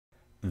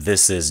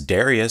This is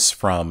Darius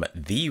from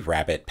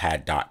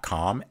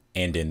therabbitpad.com,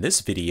 and in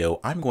this video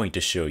I'm going to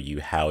show you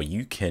how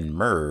you can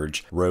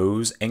merge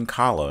rows and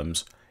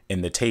columns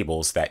in the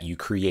tables that you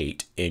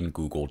create in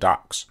Google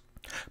Docs.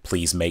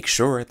 Please make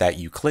sure that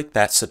you click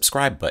that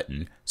subscribe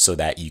button so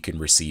that you can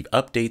receive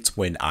updates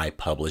when I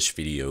publish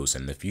videos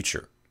in the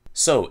future.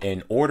 So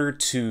in order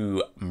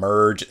to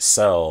merge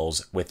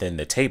cells within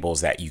the tables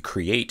that you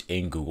create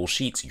in Google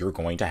Sheets, you're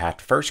going to have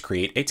to first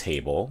create a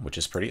table, which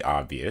is pretty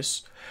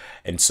obvious.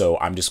 And so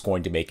I'm just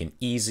going to make an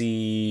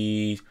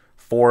easy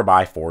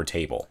 4x4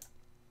 table.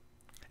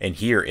 And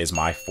here is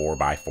my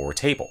 4x4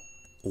 table.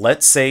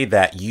 Let's say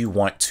that you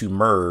want to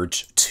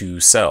merge two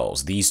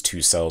cells, these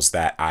two cells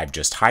that I've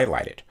just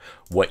highlighted.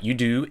 What you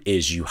do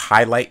is you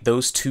highlight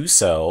those two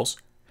cells,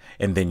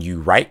 and then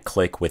you right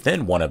click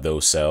within one of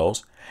those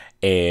cells,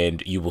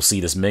 and you will see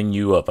this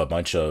menu of a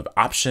bunch of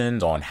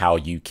options on how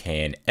you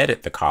can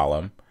edit the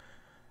column.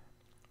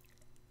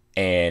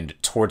 And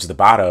towards the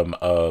bottom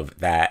of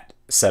that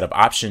set of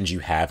options, you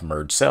have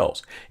merge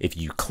cells. If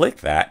you click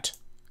that,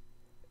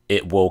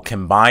 it will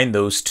combine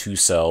those two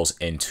cells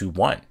into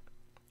one.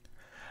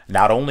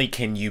 Not only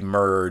can you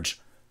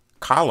merge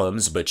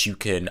columns, but you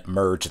can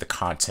merge the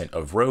content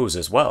of rows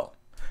as well.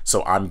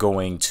 So I'm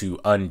going to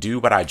undo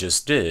what I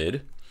just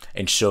did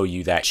and show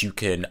you that you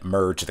can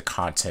merge the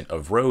content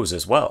of rows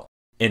as well.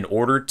 In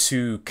order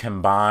to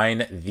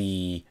combine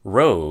the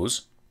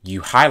rows,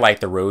 you highlight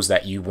the rows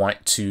that you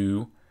want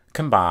to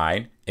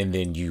combine, and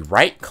then you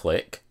right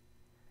click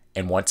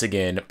and once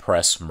again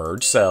press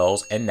merge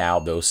cells, and now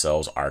those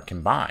cells are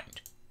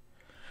combined.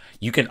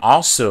 You can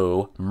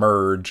also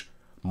merge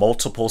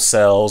multiple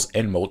cells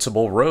and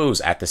multiple rows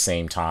at the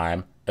same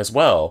time as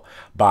well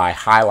by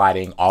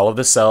highlighting all of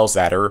the cells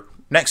that are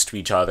next to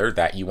each other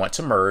that you want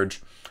to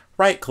merge,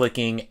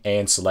 right-clicking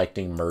and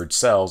selecting merge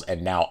cells,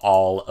 and now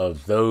all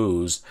of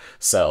those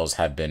cells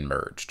have been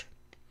merged.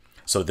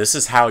 So this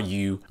is how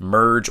you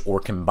merge or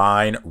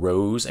combine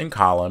rows and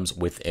columns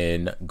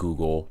within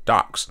Google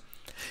Docs.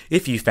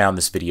 If you found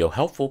this video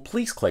helpful,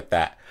 please click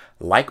that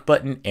like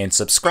button and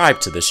subscribe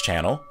to this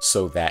channel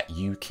so that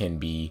you can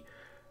be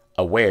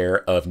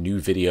aware of new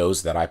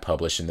videos that I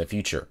publish in the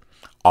future.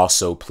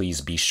 Also,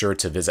 please be sure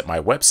to visit my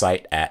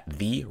website at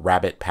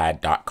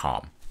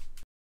therabbitpad.com.